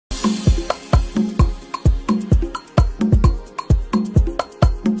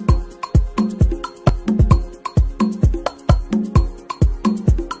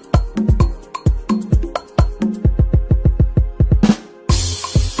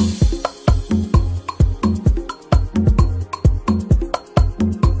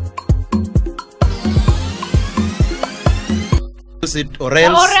face it or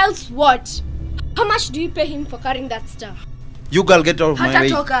else... Or else what? How much do you pay him for carrying that stuff? You girl, get out of my way.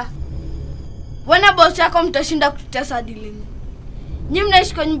 Hatatoka. Wana boss yako mtashinda kututesa hadi lini? Nyinyi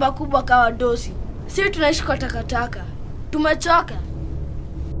mnaishi kwa nyumba kubwa kawa dosi. Sisi tunaishi kwa takataka. Tumechoka.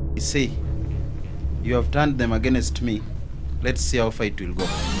 You see, you have turned them against me. Let's see how far it will go.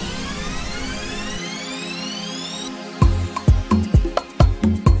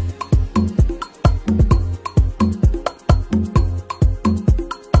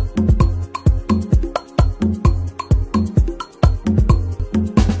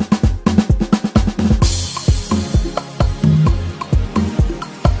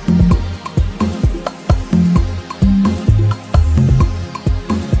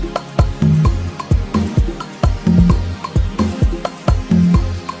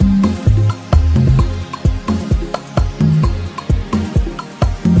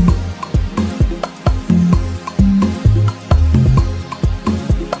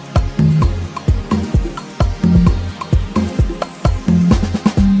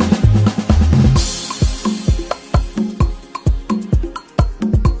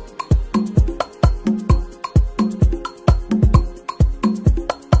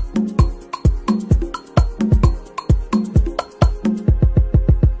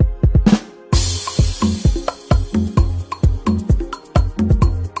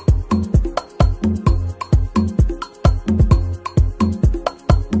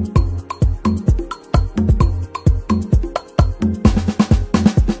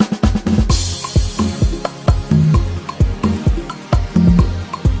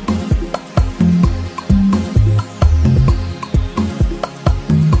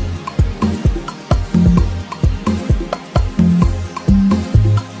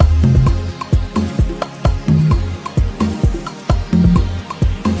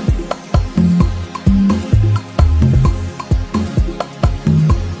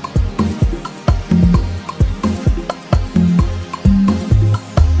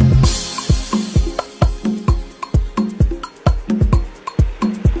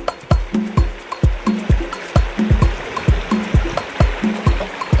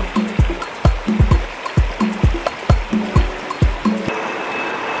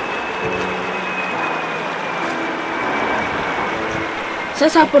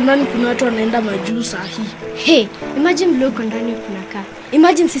 Sasa hapo ndani kuna watu wanaenda majuu sahi. Hey, imagine vile uko ndani kunakaa.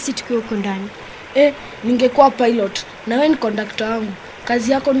 Imagine sisi tukiwa uko ndani. Ningekuwa pilot na wewe ni conductor wangu.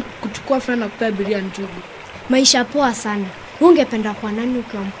 Kazi yako ni kuchukua fare na kupea abiria njugu. Maisha poa sana. Ungependa kuwa nani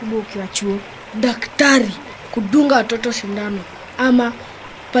ukiwa mkubwa ukiwa chuo? Daktari, kudunga watoto sindano, ama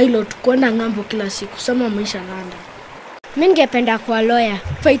pilot kwenda ngambo kila siku, sema maisha London. Mimi ningependa kuwa lawyer,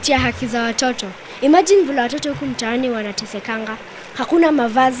 fightia haki za watoto. Imagine vile watoto huku mtaani wanatesekanga. Hakuna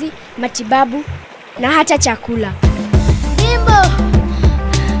mavazi, matibabu na hata chakula. Bimbo!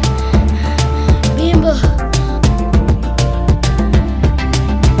 Bimbo!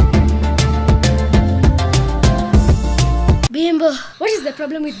 Bimbo! What is the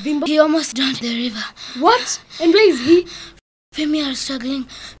problem with Bimbo? He almost drowned in the river. What? And where is he? Femi are struggling.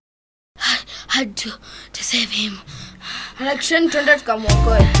 I had to save him. Harakisheni tuende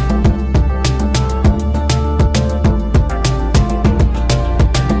tukamwokoe.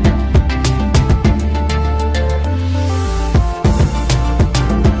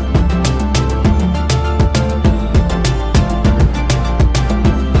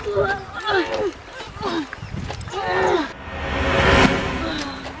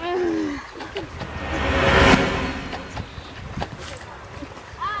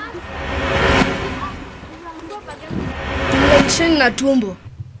 Tumekisheni na tumbo.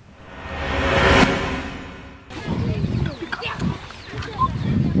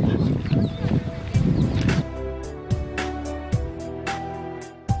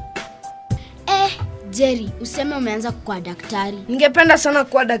 Jerry, useme umeanza kuwa daktari. Ningependa sana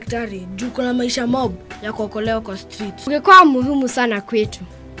kuwa daktari, juu kuna maisha mob ya kuokolewa kwa streets. Ungekuwa muhimu sana kwetu.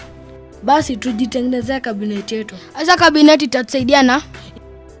 Basi tujitengenezea kabineti yetu. Asa kabineti itatusaidia na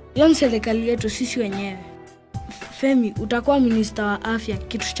hiyo ni serikali yetu sisi wenyewe. Femi, utakuwa minister wa afya.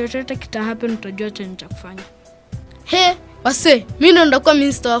 Kitu chochote kita happen utajua chenye cha kufanya. He, wase, mimi ndo ndakuwa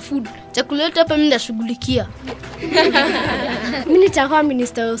minister wa food. Chakula yote hapa mimi ndashughulikia. Mimi nitakuwa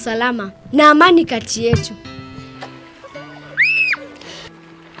minister wa usalama na amani kati yetu.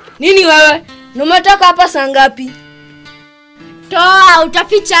 Nini wewe? Umetoka hapa saa ngapi? Toa,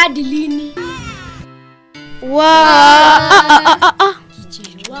 utaficha hadi lini? Wow.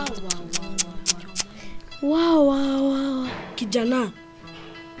 Kijana,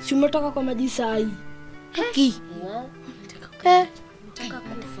 si umetoka kwa maji saa hii? Haki.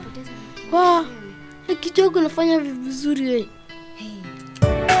 Wow. Kidogo nafanya vizuri wewe.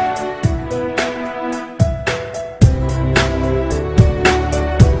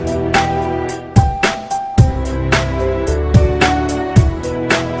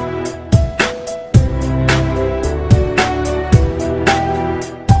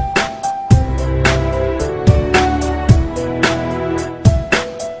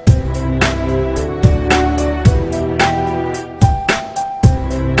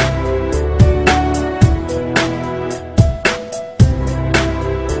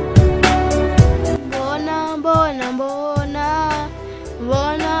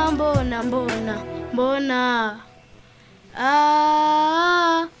 mbona, mbona, mbona.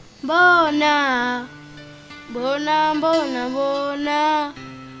 Ah, mbona. Mbona, mbona, mbona.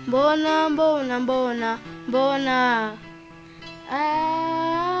 Mbona, mbona, mbona, mbona.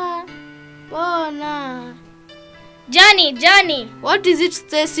 Ah, mbona. Johnny, Johnny, What is it,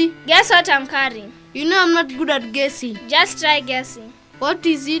 Stacy? guess what I'm carrying? You know I'm not good at guessing. Just try guessing. What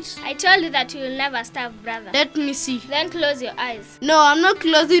is it? I told you that you will never starve, brother. Let me see. Then close your eyes. No, I'm not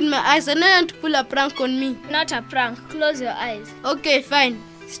closing my eyes. I don't want to pull a prank on me. Not a prank. Close your eyes. Okay, fine.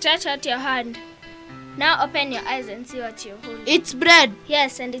 Stretch out your hand. Now open your eyes and see what you're holding. It's bread.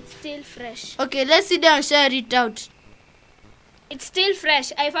 Yes, and it's still fresh. Okay, let's sit down and share it out. It's still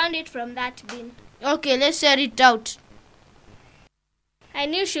fresh. I found it from that bin. Okay, let's share it out. I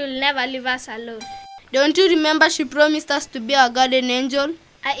knew she will never leave us alone. Don't you remember she promised us to be our guardian angel?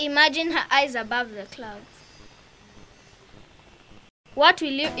 I imagine her eyes above the clouds. What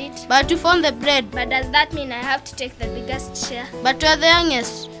will you eat? But you found the bread. But does that mean I have to take the biggest share? But you're the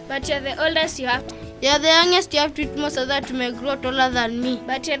youngest. But you're the oldest, you have to. You're the youngest, you have to eat most so that you may grow taller than me.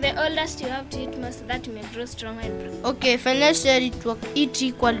 But you're the oldest, you have to eat most so that you may grow stronger and grow. Okay, fine, let's share it, eat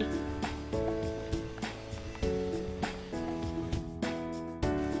equally.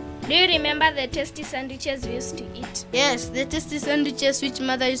 Do you remember the tasty sandwiches we used to eat? Yes, the tasty sandwiches which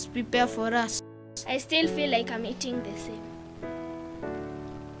mother used to prepare for us. I still feel like I'm eating the same.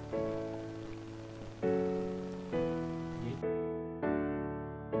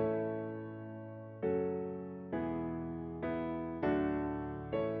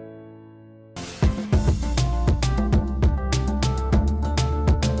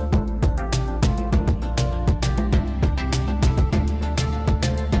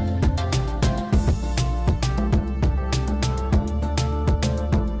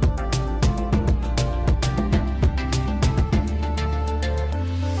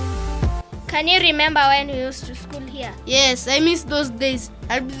 Can you remember when we used to school here? Yes, I miss those days.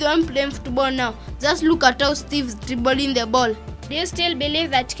 I'll be the one playing football now. Just look at how Steve's dribbling the ball. Do you still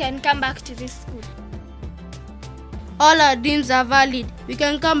believe that you can come back to this school? All our dreams are valid. We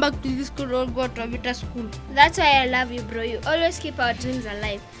can come back to this school or go to a better school. That's why I love you, bro. You always keep our dreams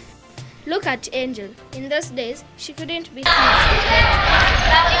alive. Look at Angel. In those days, she couldn't be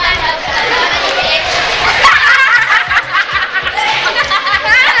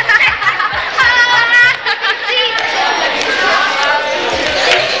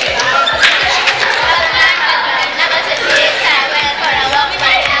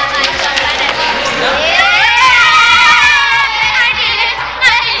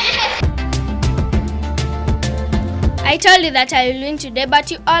I told you that I will win today,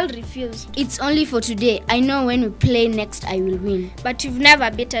 but you all refused. It's only for today. I know when we play next I will win. But you've never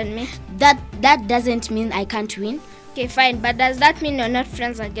beaten me. That doesn't mean I can't win. Okay, fine, but does that mean you're not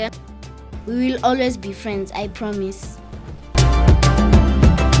friends again? We will always be friends, I promise.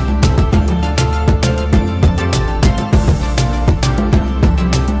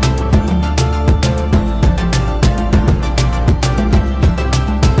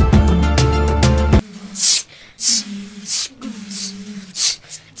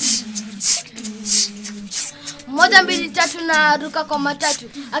 Moja mbili tatu na ruka kwa matatu.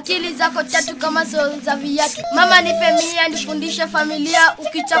 Akili zako tatu kama so za viatu. Mama nipe mia nifundishe familia.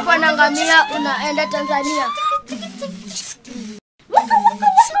 Ukichapwa na ngamia unaenda Tanzania.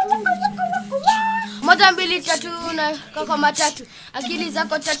 Moja mbili tatu na ruka kwa matatu. Akili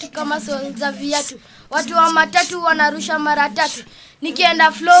zako tatu kama so za viatu. Watu wa matatu wanarusha mara tatu.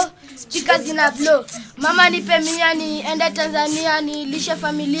 Nikienda flow, speakers zina blow. Mama nipe mia niende Tanzania nilishe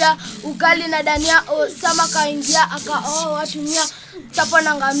familia. Ugali na dania Osama kaingia akaoa watu mia chapa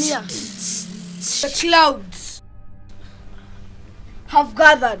na ngamia. The clouds have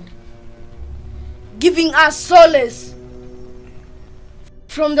gathered, giving us solace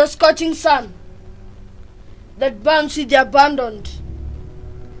from the scorching sun that burns with the abandoned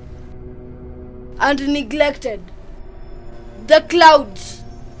and neglected. The clouds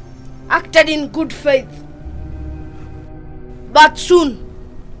acted in good faith, but soon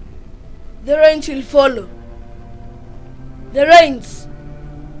the rains will follow. The rains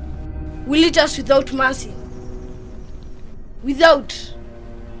will hit us without mercy, without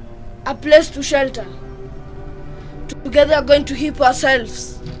a place to shelter. Together we are going to heap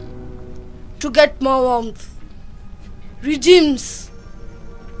ourselves to get more warmth. Regimes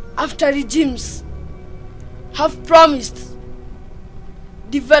after regimes have promised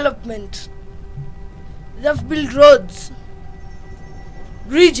development. They've built roads,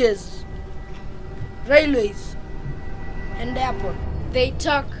 bridges, railways, and airports. They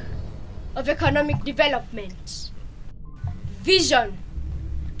talk of economic development, vision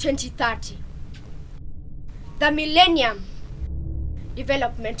 2030. The Millennium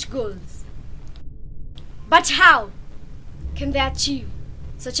Development Goals. But how can they achieve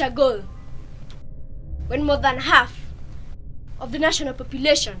such a goal when more than half of the national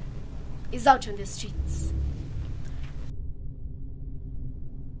population is out on the streets?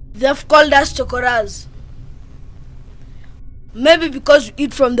 They've called us chokoras. Maybe because we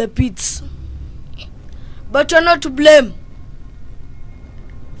eat from the pits. But you're not to blame.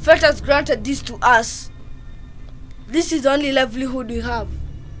 Fate has granted this to us. This is the only livelihood we have.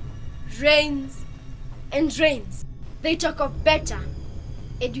 Rains and rains. They talk of better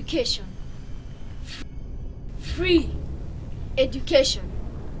education. Free education.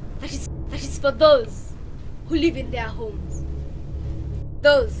 That is for those who live in their homes.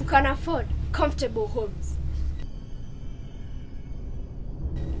 Those who can afford comfortable homes.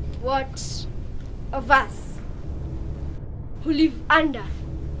 What of us who live under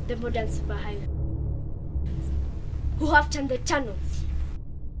the modern superhighway, who have turned the tunnels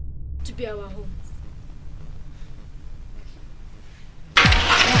to be our homes?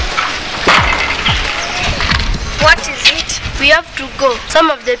 What is it? We have to go.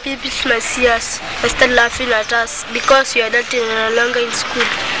 Some of the people might see us and start laughing at us because you are not no longer in school.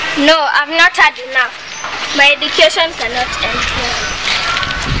 No, I've not had enough. My education cannot end here.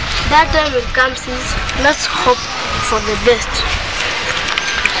 That time will come, sis. Let's hope for the best.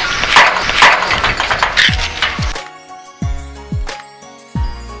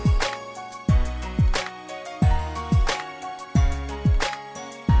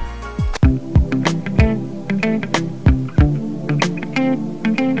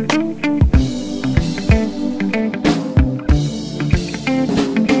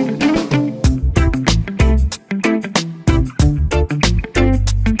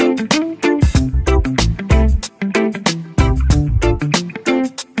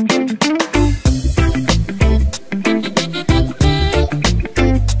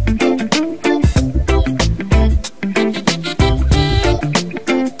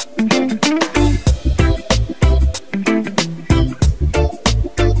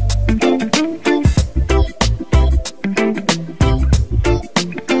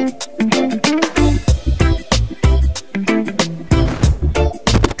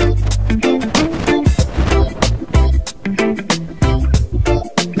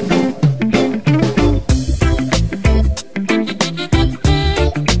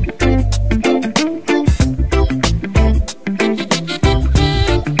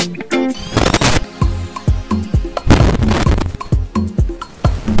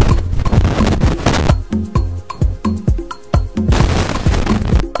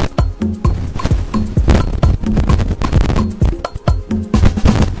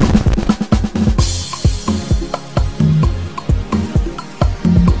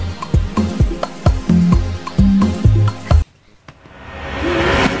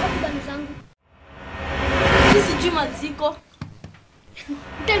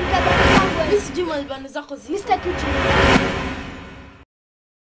 Mr. Kitchen.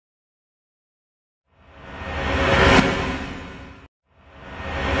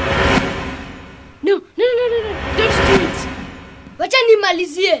 No. Don't do it. Wacha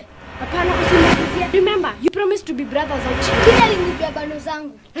nimalizie. Hapana, usimalizie. Remember, you promised to be brothers out here. Kila alinipea bano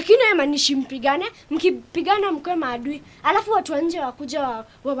zangu. Lakini haimaanishi mpigane. Mkipigana mkwe maadui. Alafu watu wa nje wakuja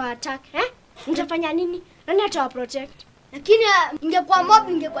wa attack, mtafanya nini? Nani atawaprotect? Lakini ingekuwa mob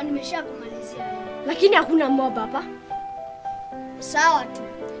ingekuwa nimeshakumalizia. Lakini hakuna mob hapa. Sawa tu.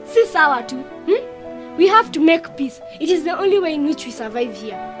 Si sawa tu. We have to make peace. It is the only way in which we survive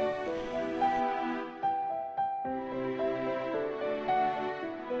here.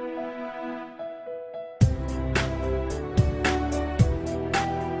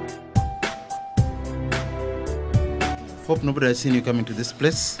 Hope nobody has seen you coming to this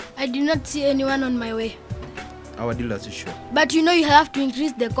place. I did not see anyone on my way. Our deal as usual. But you know you have to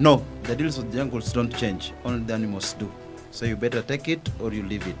increase the No, the deals with the jungles don't change. Only the animals do. So you better take it or you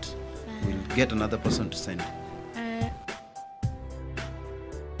leave it. We'll get another person to sign.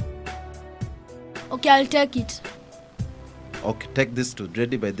 Okay, I'll take it. Okay, take this to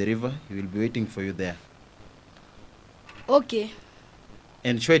Dreddy by the river. He will be waiting for you there. Okay.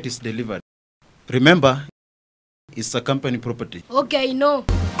 Ensure it is delivered. Remember, it's a company property. Okay, no.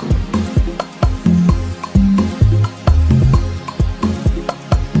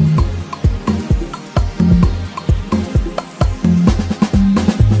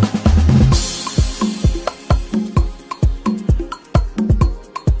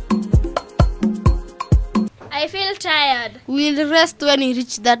 I feel tired. We'll rest when we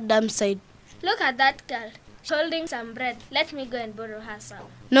reach that dam side. Look at that girl. holding some bread. Let me go and borrow her some.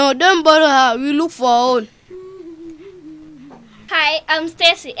 No, don't borrow her. We look for our own. Hi, I'm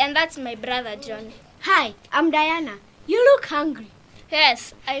Stacy, and that's my brother Johnny. Hi, I'm Diana. You look hungry.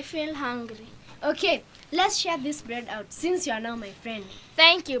 Yes, I feel hungry. Okay, let's share this bread out since you are now my friend.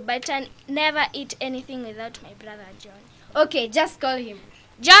 Thank you, but I never eat anything without my brother Johnny. Okay, just call him.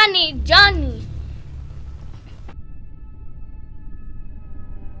 Johnny, Johnny.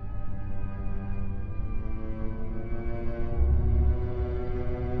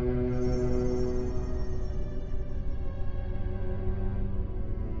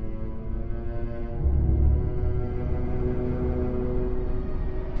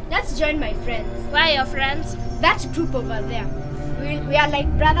 Let's join my friends. Why your friends? That group over there. We are like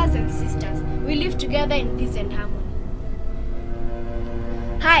brothers and sisters. We live together in peace and harmony.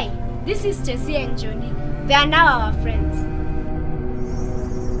 Hi, this is Stacy and Johnny. They are now our friends.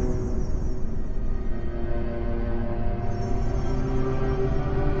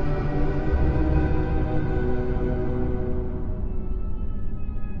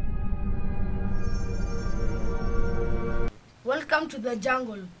 Welcome to the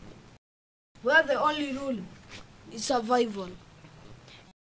jungle, where the only rule is survival.